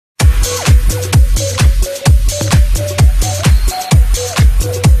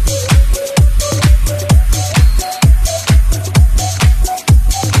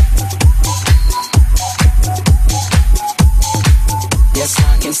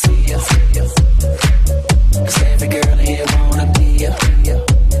see ya. 'Cause every girl here wanna be ya.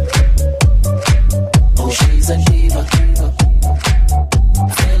 Oh, she's a diva.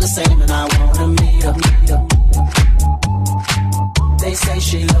 I feel the same and I wanna meet her. They say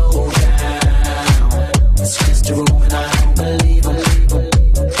she low down. It's just a rumor and I don't believe her.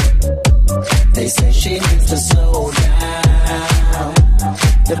 They say she needs to slow down.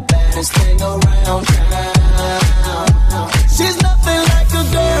 The baddest thing around town. She's nothing like a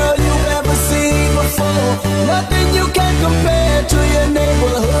girl you've ever seen before. Nothing you can compare to your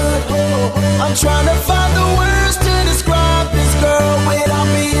neighborhood. I'm trying to find the words to describe this girl without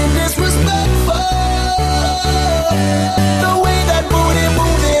being disrespectful. The way that booty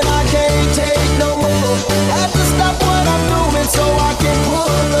moving, I can't take no more. Have to stop what I'm doing so I can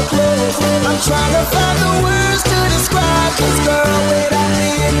pull the clothes. I'm trying to find the words to describe this girl without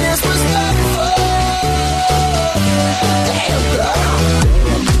being disrespectful. Damn girl,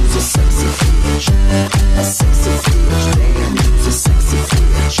 you's a sexy bitch, a sexy bitch. Damn, you's a sexy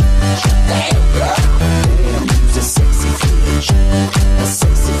bitch. Damn girl, you's a sexy bitch, a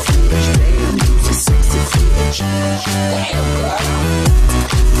sexy bitch. Damn, you's a sexy bitch. Damn girl.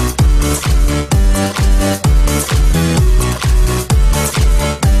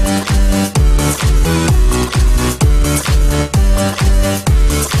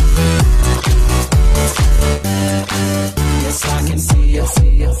 Yes, I can see ya.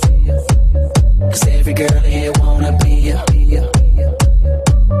 'Cause every girl here wanna be ya.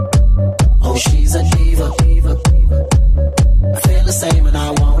 Oh, she's a diva. I feel the same and I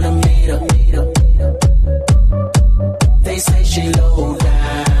wanna meet her. They say she low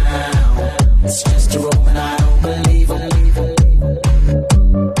down. It's just a rumor and I don't believe her.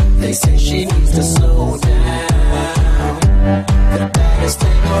 They say she needs to slow down. The baddest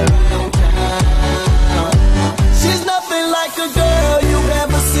thing around town. She's nothing like a girl you've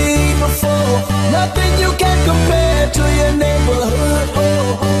ever seen before. Nothing you can compare to your neighborhood.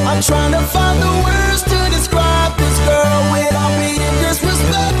 I'm trying to find the words to describe this girl without being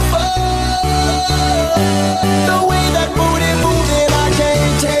disrespectful. The way that booty moving, I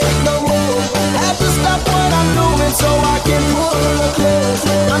can't take no more. Have to stop what I'm doing so I can pull her close.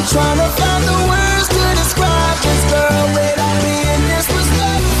 I'm trying to find the words to describe this girl without being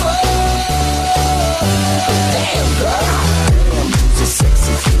disrespectful. Damn girl, you's a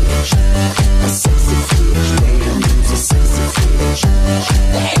sexy bitch, a sexy bitch. Damn, you's a sexy bitch.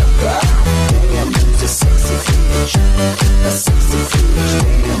 Damn girl, you's a sexy bitch, a sexy bitch.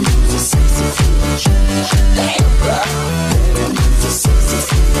 Damn, you's a sexy bitch. Damn girl, you's a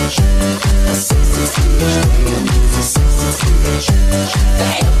sexy bitch, a sexy bitch. Damn, you's a sexy bitch.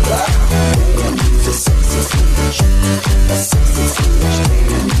 Damn girl, you's a sexy bitch, a sexy bitch.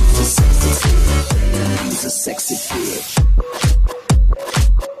 Damn, you's a sexy bitch. Damn, you's a sexy bitch.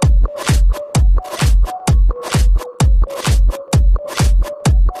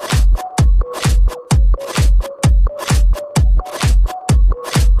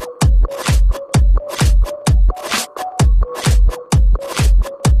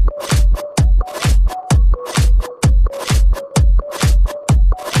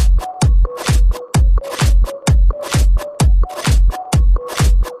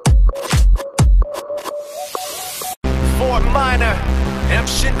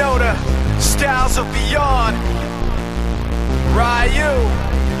 Styles of beyond. Ryu,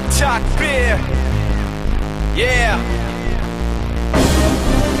 Talk Beer, yeah.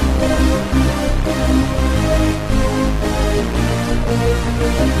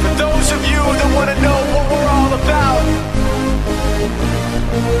 For those of you that want to know what we're all about,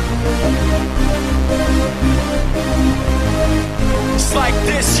 it's like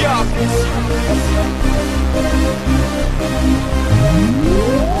this, y'all.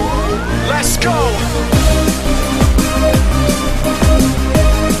 Let's go.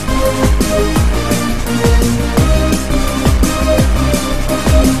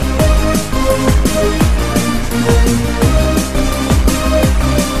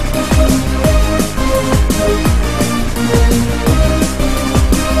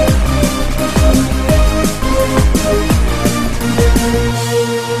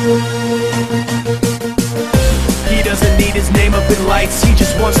 He doesn't need his name up in lights, he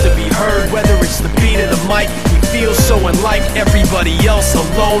just wants to be heard. Whether it's the beat of the mic, he feels so unlike everybody else,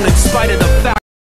 alone in spite of the fact